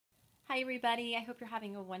Hi everybody, I hope you're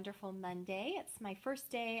having a wonderful Monday. It's my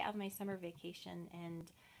first day of my summer vacation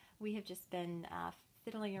and we have just been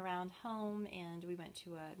fiddling around home, and we went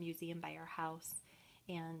to a museum by our house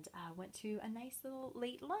and went to a nice little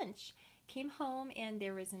late lunch. Came home and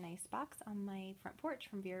there was a nice box on my front porch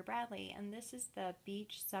from Vera Bradley, and this is the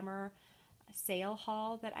beach summer sale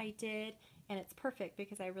haul that I did, and it's perfect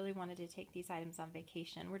because I really wanted to take these items on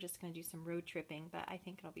vacation. We're just going to do some road tripping, but I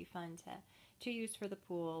think it'll be fun to use for the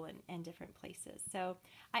pool and different places. So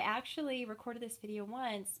I actually recorded this video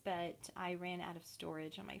once, but I ran out of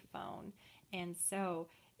storage on my phone, and so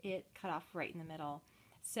it cut off right in the middle.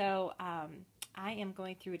 So I am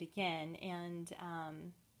going through it again, and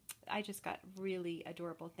I just got really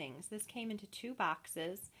adorable things. This came into 2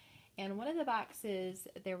 boxes, and one of the boxes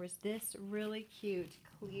there was this really cute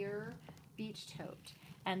clear beach tote,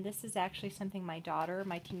 and this is actually something my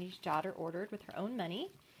teenage daughter ordered with her own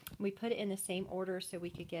money. We put it in the same order so we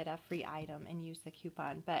could get a free item and use the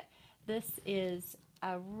coupon, but this is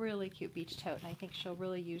a really cute beach tote, and I think she'll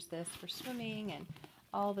really use this for swimming and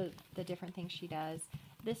all the different things she does.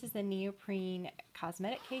 This is the neoprene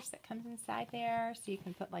cosmetic case that comes inside there, so you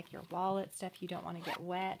can put like your wallet, stuff you don't want to get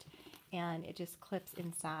wet, and it just clips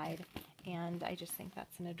inside, and I just think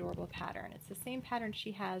that's an adorable pattern. It's the same pattern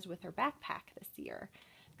she has with her backpack this year.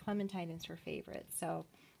 Clementine is her favorite, so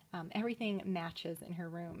everything matches in her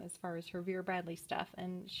room as far as her Vera Bradley stuff,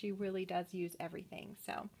 and she really does use everything.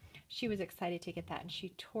 So she was excited to get that, and she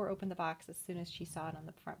tore open the box as soon as she saw it on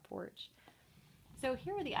the front porch. So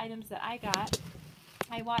here are the items that I got.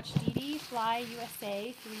 I watched Dee Dee Fly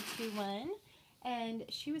USA 321, and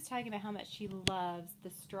she was talking about how much she loves the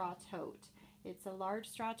straw tote. It's a large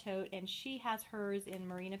straw tote, and she has hers in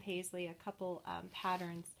Marina Paisley, a couple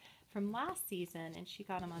patterns from last season, and she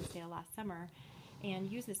got them on sale last summer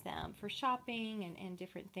and uses them for shopping and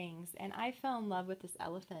different things. And I fell in love with this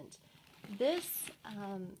elephant. This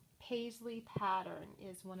Paisley pattern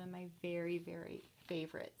is one of my very, very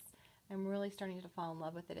favorites. I'm really starting to fall in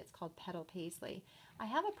love with it. It's called Petal Paisley. I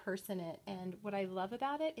have a purse in it, and what I love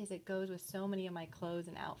about it is it goes with so many of my clothes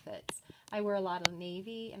and outfits. I wear a lot of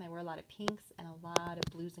navy, and I wear a lot of pinks, and a lot of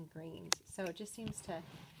blues and greens. So it just seems to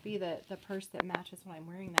be the purse that matches what I'm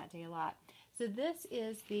wearing that day a lot. So this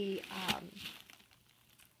is the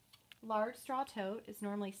large straw tote. Is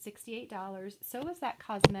normally $68. So is that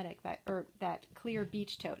cosmetic, that clear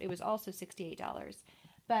beach tote. It was also $68.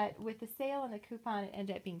 But with the sale and the coupon, it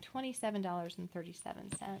ended up being $27.37.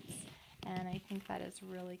 And I think that is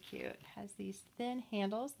really cute. It has these thin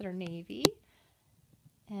handles that are navy,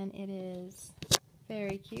 and it is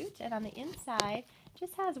very cute. And on the inside,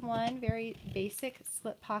 just has one very basic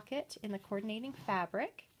slip pocket in the coordinating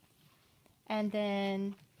fabric, and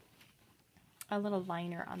then a little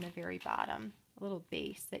liner on the very bottom, a little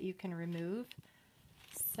base that you can remove.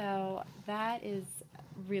 So that is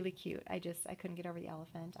really cute. I couldn't get over the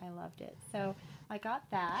elephant. I loved it. So I got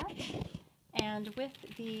that, and with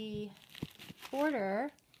the order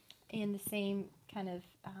in the same kind of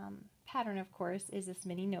pattern, of course, is this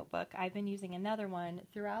mini notebook. I've been using another one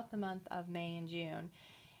throughout the month of May and June,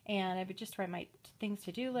 and I would just write my things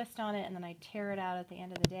to do list on it, and then I tear it out at the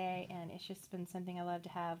end of the day, and it's just been something I love to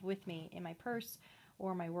have with me in my purse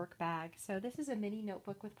or my work bag. So this is a mini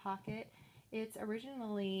notebook with pocket. It's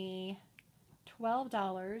originally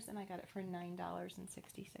 $12, and I got it for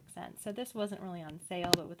 $9.66. So this wasn't really on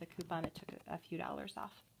sale, but with a coupon it took a few dollars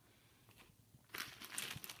off.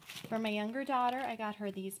 For my younger daughter, I got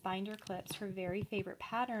her these binder clips. Her very favorite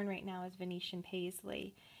pattern right now is Venetian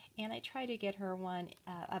Paisley, and I tried to get her one,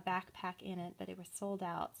 a backpack in it, but it was sold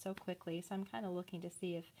out so quickly, so I'm kind of looking to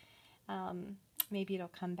see if maybe it'll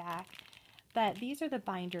come back. But these are the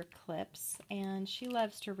binder clips, and she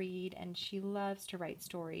loves to read, and she loves to write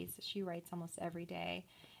stories. She writes almost every day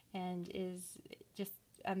and is just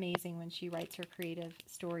amazing when she writes her creative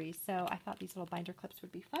stories. So I thought these little binder clips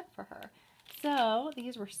would be fun for her. So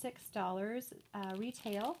these were $6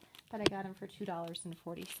 retail, but I got them for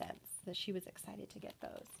 $2.40. So she was excited to get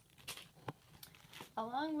those.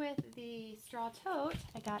 Along with the straw tote,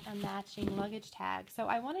 I got a matching luggage tag. So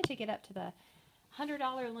I wanted to get up to the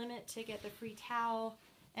 $100 limit to get the free towel,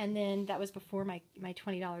 and then that was before my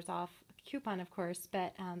 $20 off coupon, of course,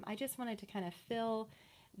 but I just wanted to kind of fill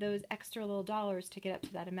those extra little dollars to get up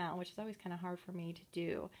to that amount, which is always kind of hard for me to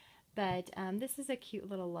do. But this is a cute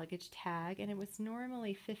little luggage tag, and it was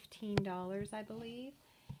normally $15, I believe,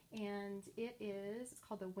 and it's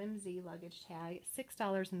called the Whimsy luggage tag,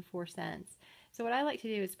 $6.04. So what I like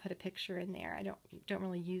to do is put a picture in there. I don't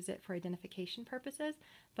really use it for identification purposes,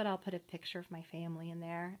 but I'll put a picture of my family in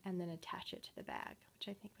there and then attach it to the bag, which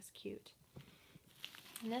I think was cute.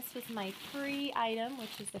 And this was my free item,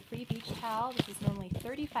 which is the free beach towel. This is normally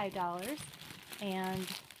 $35, and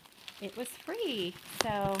it was free. So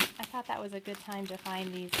I thought that was a good time to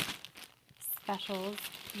find these specials,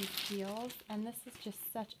 these deals. And this is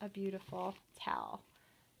just such a beautiful towel.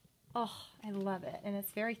 Oh, I love it. And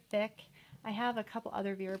it's very thick. I have a couple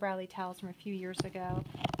other Vera Bradley towels from a few years ago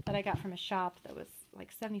that I got from a shop that was like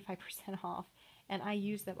 75% off, and I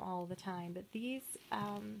use them all the time. But these,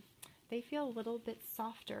 they feel a little bit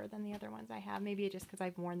softer than the other ones I have. Maybe just because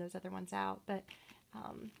I've worn those other ones out, but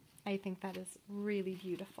I think that is really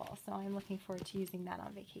beautiful. So I'm looking forward to using that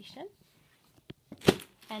on vacation.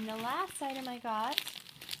 And the last item I got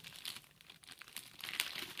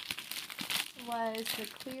was the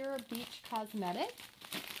clear beach cosmetic.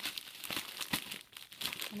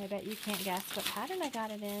 And I bet you can't guess what pattern I got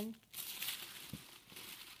it in.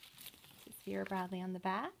 It's Vera Bradley on the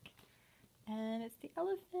back. And it's the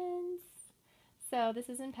elephants. So this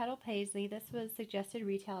is in Petal Paisley. This was suggested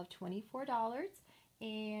retail of $24.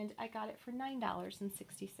 And I got it for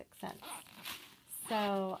 $9.66.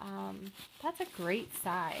 So that's a great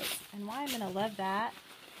size. And why I'm going to love that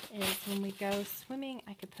is when we go swimming,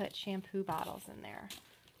 I could put shampoo bottles in there.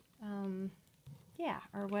 Yeah,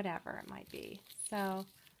 or whatever it might be. So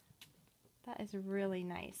that is really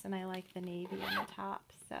nice, and I like the navy on the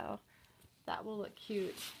top, so that will look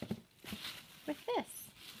cute with this.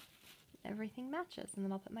 Everything matches, and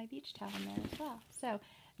then I'll put my beach towel in there as well. So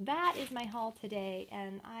that is my haul today,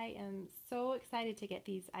 and I am so excited to get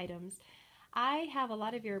these items. I have a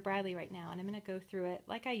lot of Vera Bradley right now, and I'm going to go through it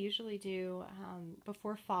like I usually do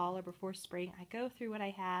before fall or before spring. I go through what I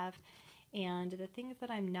have, and the things that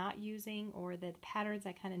I'm not using or the patterns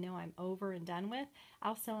I kind of know I'm over and done with,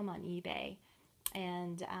 I'll sell them on eBay.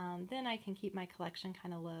 And then I can keep my collection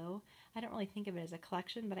kind of low. I don't really think of it as a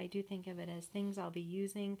collection, but I do think of it as things I'll be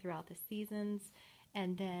using throughout the seasons.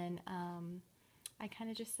 And then I kind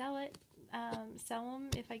of just sell them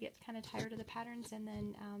if I get kind of tired of the patterns, and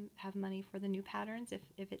then have money for the new patterns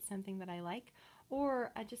if it's something that I like,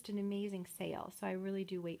 or just an amazing sale. So I really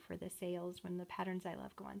do wait for the sales when the patterns I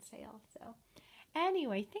love go on sale. So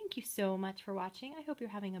anyway, thank you so much for watching. I hope you're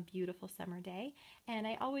having a beautiful summer day, and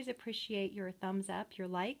I always appreciate your thumbs up, your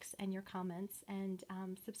likes, and your comments, and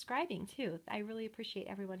subscribing too. I really appreciate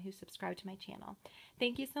everyone who subscribed to my channel.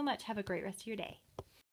 Thank you so much. Have a great rest of your day.